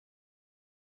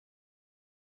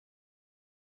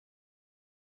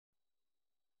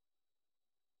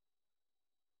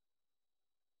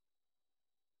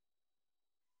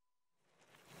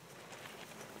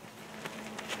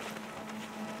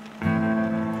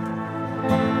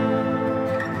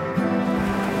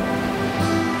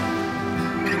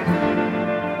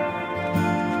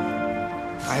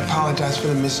apologize for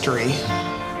the mystery.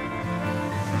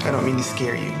 I don't mean to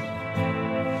scare you.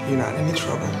 You're not in any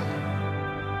trouble.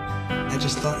 I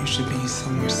just thought you should be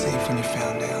somewhere safe when you're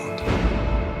found out.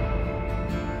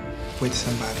 With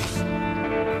somebody.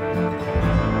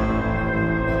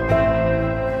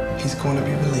 He's going to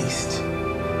be released.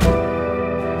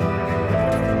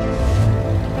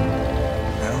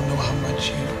 I don't know how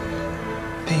much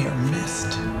they are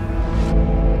missed.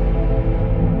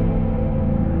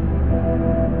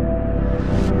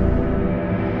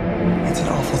 It's an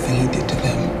awful thing he did to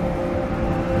them.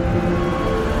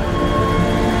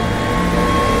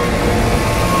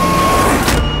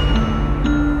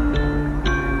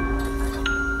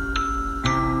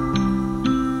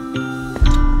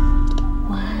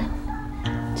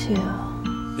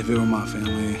 If it were my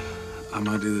family, I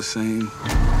might do the same.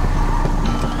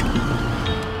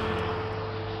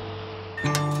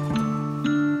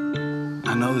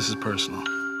 I know this is personal.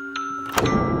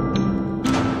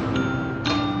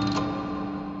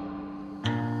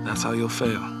 That's how you'll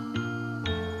fail.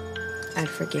 I'd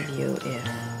forgive you if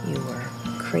you were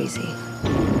crazy,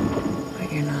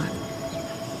 but you're not.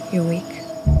 You're weak.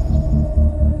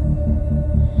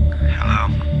 Hello,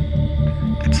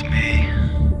 it's me.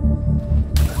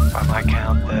 By my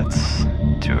count, that's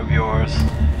 2 of yours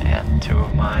and 2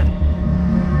 of mine.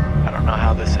 I don't know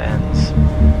how this ends.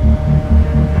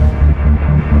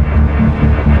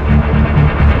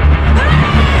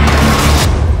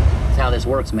 That's how this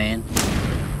works, man.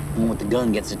 The one with the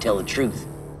gun gets to tell the truth.